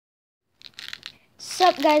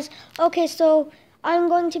Sup guys? Okay, so I'm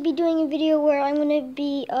going to be doing a video where I'm going to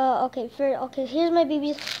be here's my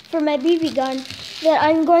BBs for my BB gun that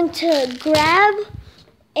I'm going to grab,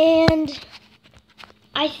 and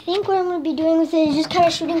I think what I'm going to be doing with it is just kind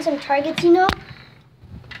of shooting some targets, you know?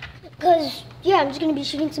 Because yeah, I'm just going to be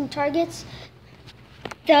shooting some targets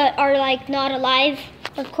that are like not alive,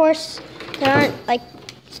 of course. That aren't like,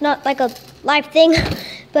 it's not like a live thing,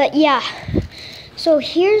 but yeah. So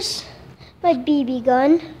here's my BB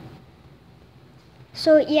gun.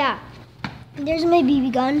 So yeah, there's my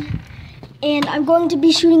BB gun, and I'm going to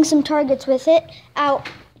be shooting some targets with it out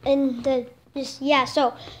in the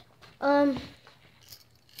So I'm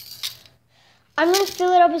gonna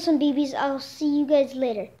fill it up with some BBs. I'll see you guys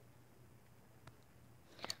later.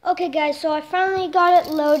 Okay guys, so I finally got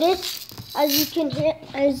it loaded. As you can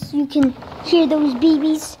hear those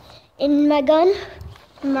BBs in my gun,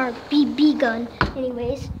 my BB gun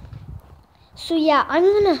anyways. So yeah, I'm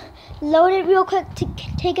gonna load it real quick to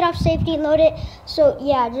take it off safety and load it. So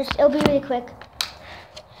yeah, it'll be really quick.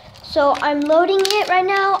 So I'm loading it right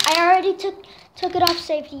now. I already took it off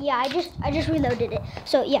safety. Yeah, I just reloaded it.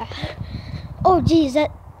 So yeah. Oh geez, I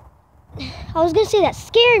was gonna say that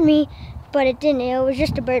scared me, but it didn't. It was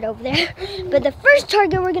just a bird over there. But the first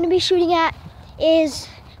target we're gonna be shooting at is,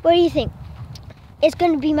 what do you think? It's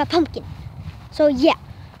gonna be my pumpkin. So yeah.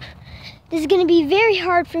 This is gonna be very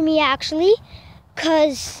hard for me actually,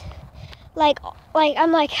 cause like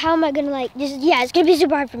I'm like, how am I gonna it's gonna be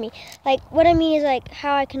super hard for me. Like what I mean is like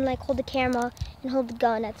how I can like hold the camera and hold the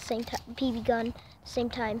gun at the same time, BB gun at the same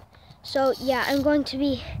time. So yeah, I'm going to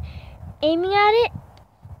be aiming at it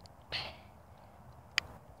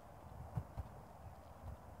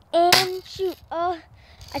and shoot. I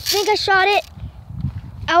think I shot it.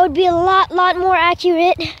 I would be a lot more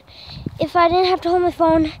accurate if I didn't have to hold my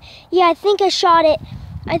phone. Yeah, I think I shot it.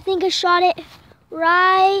 I think I shot it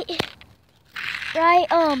right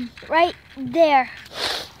there.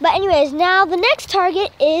 But anyways, now the next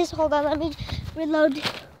target is, hold on, let me reload.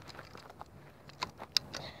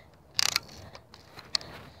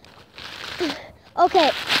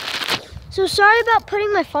 Okay, so sorry about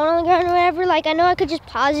putting my phone on the ground or whatever. Like, I know I could just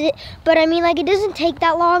pause it, but I mean, like, it doesn't take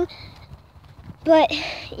that long. But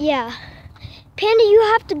yeah, Panda, you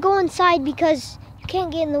have to go inside because you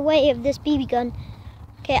can't get in the way of this BB gun.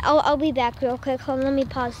 Okay, I'll be back real quick. Hold on, let me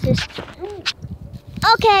pause this.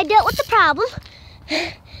 Okay, I dealt with the problem.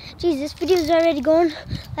 Jeez, this video is already going.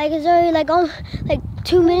 Like, it's already like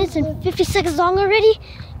 2 minutes and 50 seconds long already.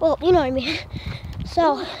 Well, you know what I mean.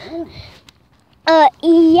 So,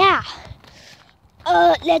 yeah.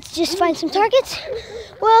 Let's just find some targets.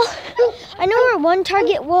 Well, I know where one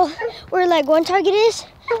target is.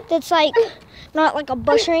 That's like not like a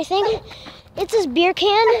bush or anything. It's this beer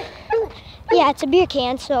can. Yeah, it's a beer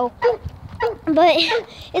can. So, but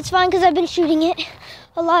it's fine because I've been shooting it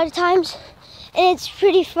a lot of times, and it's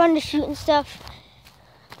pretty fun to shoot and stuff.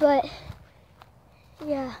 But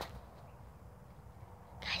yeah,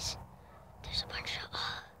 guys, there's a bunch of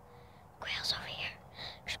quails over here.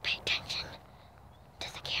 You should pay attention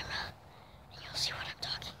to the camera, and you'll see what I'm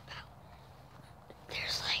talking about.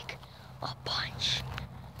 There's like a bunch.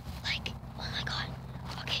 Like, oh my god.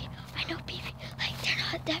 Okay, I know BB, like they're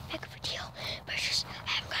not that big of a deal, but it's just I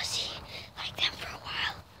haven't got to see like them for a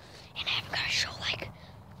while, and I haven't got to show like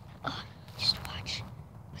just watch.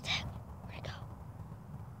 What the heck? Where'd it go?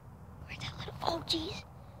 Where'd that little, oh geez.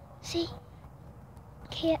 See?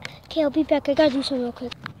 Okay, I'll be back. I gotta do something real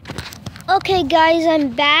quick. Okay guys,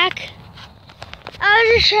 I'm back.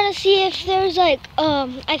 I was just trying to see if there's like,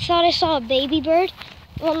 I thought I saw a baby bird.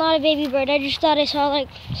 Well, not a baby bird. I just thought I saw like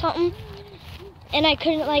something, and I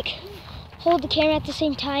couldn't like hold the camera at the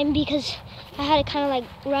same time because I had to kind of like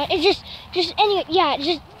run. It's just anyway. Yeah,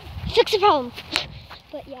 just fix the problem.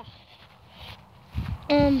 But yeah,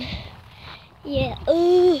 yeah.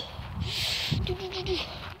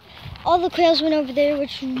 All the quails went over there,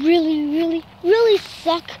 which really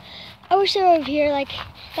suck. I wish they were over here. Like,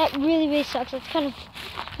 that really sucks. It's kind of,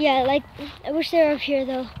 yeah, like, I wish they were over here,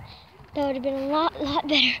 though. That would have been a lot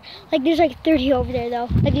better. Like, there's like 30 over there, though.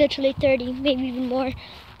 Like, literally 30, maybe even more.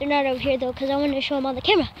 They're not over here, though, because I wanted to show them on the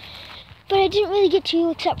camera. But I didn't really get to,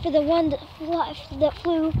 except for the one that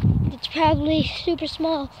flew. It's probably super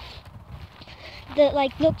small. That,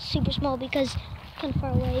 like, looked super small because it's kind of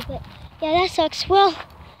far away. But, yeah, that sucks. Well,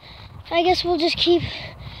 I guess we'll just go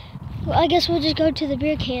to the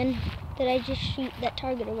beer can that I just shoot that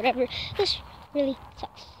target or whatever. This really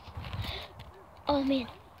sucks. Oh man.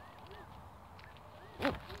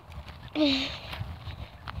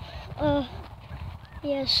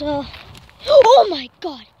 Yeah, so, oh my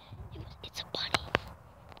god, it's a bunny.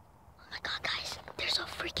 Oh my god, guys,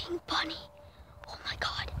 freaking bunny. Oh my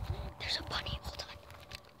god. There's a bunny. Hold on.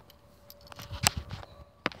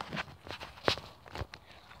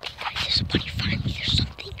 Okay, guys, there's a bunny. Finally, there's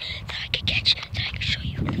something that I could catch, that I could show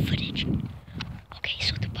you in the footage. Okay,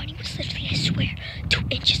 so the bunny was literally, I swear, 2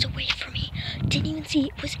 inches away from me. Didn't even see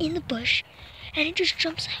it. Was in the bush. And it just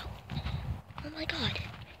jumps out. Oh my god.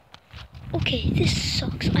 Okay, this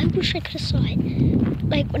sucks. I wish I could have saw it.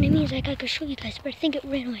 Like, what I mean is, like, I could show you guys, but I think it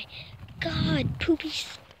ran away. God,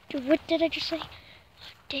 poopies. What did I just say? Oh,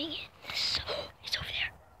 dang it. This it's over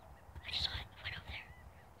there. I just saw it. It went over there.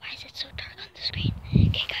 Why is it so dark on the screen?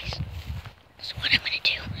 Okay, guys. So what I'm going to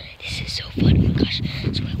do, this is so fun. Oh my gosh.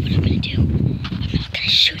 So what I'm going to do, I'm not going to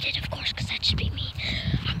shoot it, of course, because that should be mean.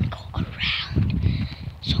 I'm going to go around.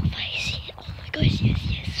 So if I see it, oh my gosh, yes.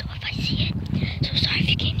 So if I see it, so sorry if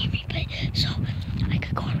you can't hear me, but so I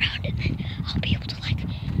could go around and then I'll be able to, like,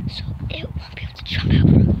 so it won't be able to jump out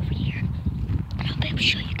from over here. And I'll be able to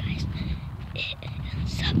show you guys.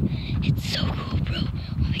 It's so cool, bro.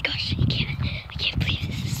 Oh my gosh, I can't believe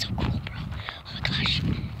this is so cool, bro. Oh my gosh,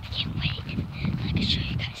 I can't wait. I can show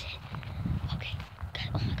you guys it. Okay, God,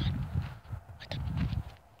 oh my god. What the? Oh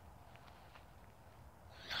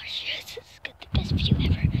my gosh, yes, this is the best view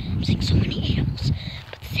ever. I'm seeing so many animals.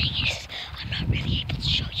 But the thing is, I'm not really able to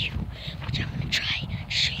show you, which I'm gonna try to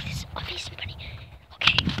show you this amazing bunny.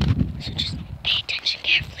 Okay, so just pay attention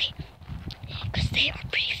carefully, because they are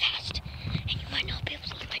pretty fast, and you might not be able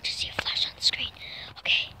to, you might just see a flash on the screen.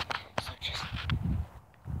 Okay, so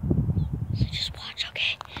just watch,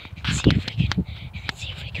 okay, and see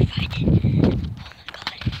if we can find it. Oh my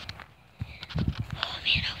god. Oh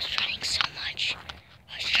man, I was running so much.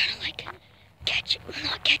 I was trying to, like, catch it. Well,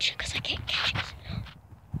 not catch it, because I can't catch it.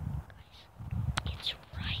 It's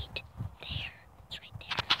right there. It's right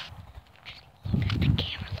there. Just look at the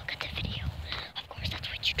camera. Look at the video. Of course, that's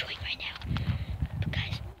what you're doing right now. But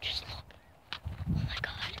guys, just look. Oh my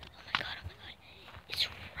god. Oh my god. Oh my god. It's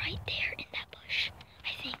right there in that bush,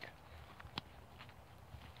 I think.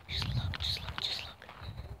 Just look. Just look. Just look.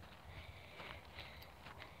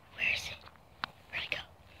 Where is it? Where'd it go?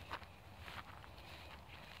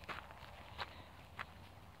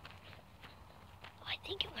 Oh, I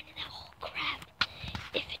think it went in that hole. Crap.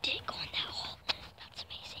 If it didn't go in that hole, that's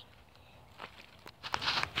amazing.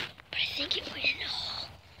 But I think it went in a hole.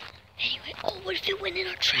 Anyway, oh, what if it went in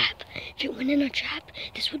our trap? If it went in our trap,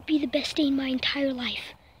 this would be the best day in my entire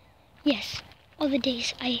life. Yes, all the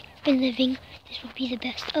days I've been living, this would be the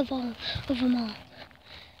best of them all.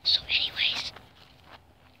 So anyways,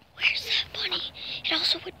 where's that bunny? It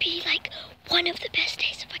also would be like one of the best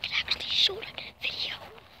days if I could actually show it on video.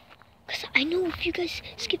 Because I know if you guys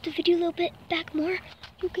skip the video a little bit back more,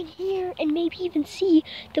 you can hear and maybe even see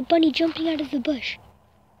the bunny jumping out of the bush.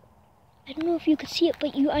 I don't know if you could see it,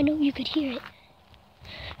 but I know you could hear it.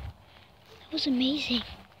 That was amazing.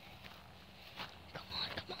 Come on.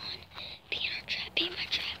 Be in our trap, be in my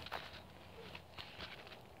trap.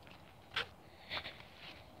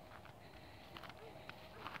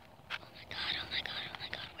 Oh my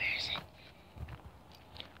god, where is it?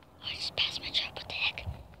 Oh, I just passed my trap, what the heck?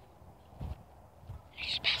 I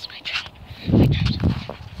just passed my trap. My trap's over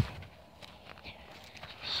there.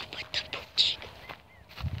 Oh, but the boutique.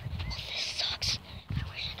 Oh, this sucks. I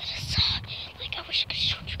wish I could have saw it. Like, I wish I could have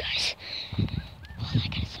showed you guys. Oh,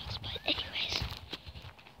 that kind of sucks, but anyways.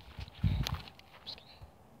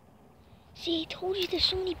 See, I told you there's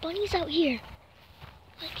so many bunnies out here.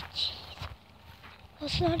 Like, jeez. Well,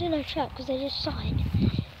 it's not in our trap because I just saw it.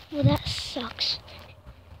 Well, that sucks.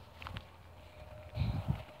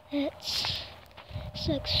 That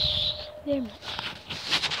sucks very much.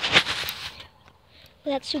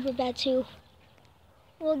 Well, that's super bad too.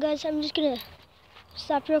 Well, guys, I'm just gonna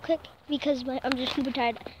stop real quick because I'm just super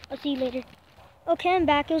tired. I'll see you later. Okay, I'm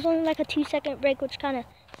back. It was only like a 2-second break, which kind of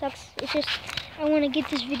sucks. It's just I want to get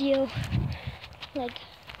this video, like,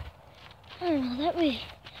 I don't know,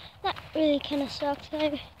 that really kind of sucked.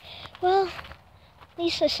 Well, at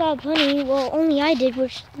least I saw a bunny. Well, only I did,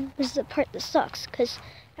 which was the part that sucks, because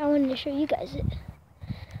I wanted to show you guys it.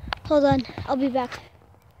 Hold on, I'll be back.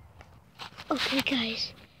 Okay,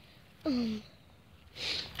 guys.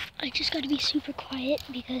 I just got to be super quiet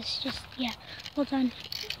because yeah, hold on.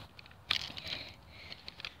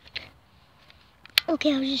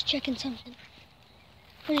 Okay, I was just checking something.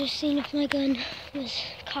 I was just seeing if my gun was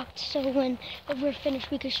cocked, so when we're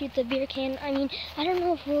finished, we could shoot the beer can. I mean, I don't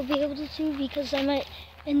know if we'll be able to because I might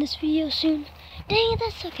end this video soon. Dang it,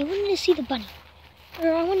 that's okay. I wanted to see the bunny.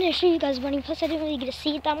 Or I wanted to show you guys the bunny, plus I didn't really get to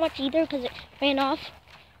see it that much either because it ran off.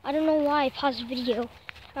 I don't know why I paused the video.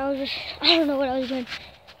 I don't know what I was doing.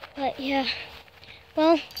 But yeah,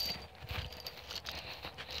 well,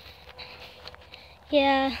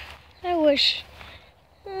 Yeah, I wish.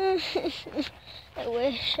 I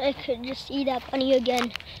wish I could just eat that bunny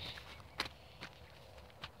again.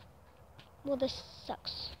 Well, this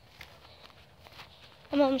sucks.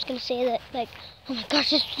 My mom's gonna say that, like, oh my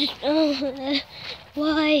gosh,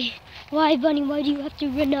 why? Why, bunny? Why do you have to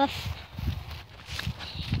run off?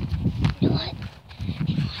 You know what?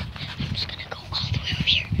 I'm just gonna go all the way over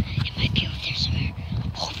here. It might be over there somewhere.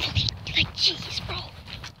 Hopefully, like, jeez, bro.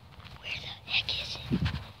 Where the heck is it?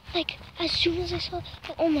 Like, as soon as I saw it,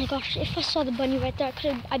 oh my gosh, if I saw the bunny right there,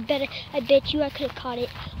 I bet you I could have caught it.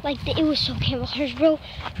 Like, it was so camouflaged, bro.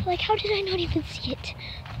 Like, how did I not even see it?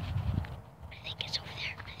 I think it's over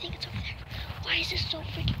there. Why is this so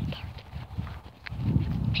freaking dark?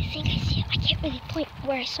 I think I see it. I can't really point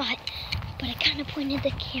where I saw it, but I kind of pointed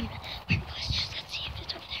the camera where it was. Just let's see if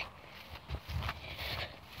it's over there.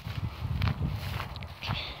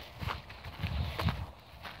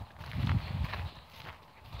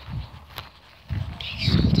 Okay,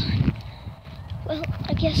 just hold on. Well,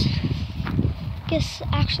 I guess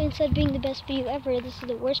actually instead of being the best video ever, this is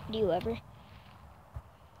the worst video ever.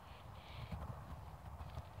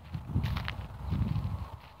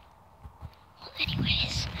 Well,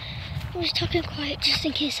 anyways, I'm just talking quiet just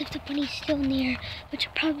in case if the bunny's still near, which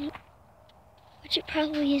it probably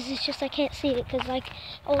is. It's just I can't see it because, like,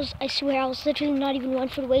 I swear I was literally not even 1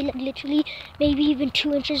 foot away, like literally maybe even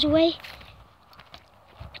 2 inches away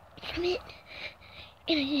from it,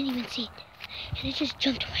 and I didn't even see it, and it just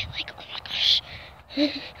jumped away. Like, oh my gosh. Dang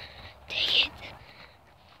it.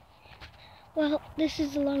 Well, this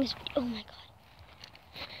is the longest video. Oh my god.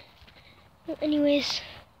 Well, anyways.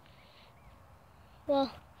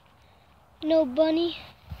 Well, no bunny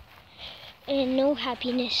and no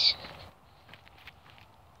happiness.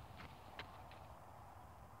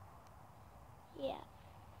 Yeah.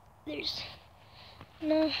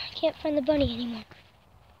 No, I can't find the bunny anymore.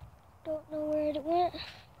 Don't know where it went.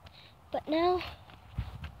 But now,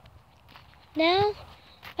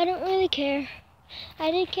 I don't really care.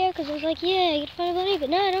 I didn't care because I was like, yeah, I get to find a bunny, but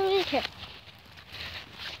now I don't really care.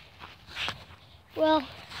 Well,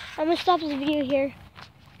 I'm going to stop this video here.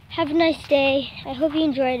 Have a nice day. I hope you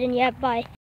enjoyed, and yeah, bye.